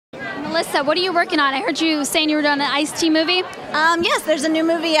Alyssa, what are you working on? I heard you saying you were doing an Ice-T movie. Yes, there's a new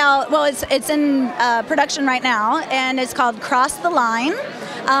movie out. Well, it's in production right now, and it's called Cross the Line.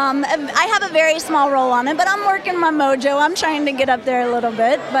 I have a very small role on it, but I'm working my mojo. I'm trying to get up there a little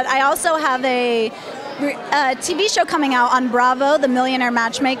bit. But I also have a TV show coming out on Bravo, The Millionaire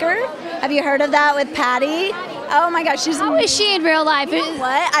Matchmaker. Have you heard of that with Patty? Oh my gosh, she's How is she in real life? You know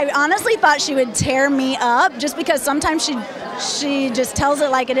what? I honestly thought she would tear me up just because sometimes she just tells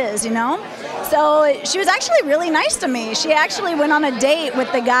it like it is, you know? So she was actually really nice to me. She actually went on a date with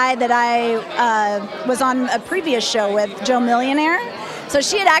the guy that I was on a previous show with, Joe Millionaire. So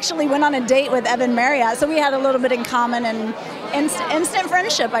she had actually went on a date with Evan Marriott, so we had a little bit in common and instant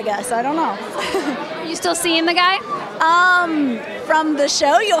friendship, I guess. I don't know. Are you still seeing the guy? From the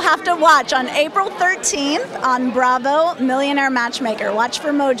show, you'll have to watch on April 13th on Bravo, Millionaire Matchmaker. Watch for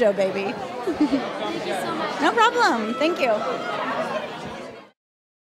Mojo, baby. Thank you so much. No problem. Thank you.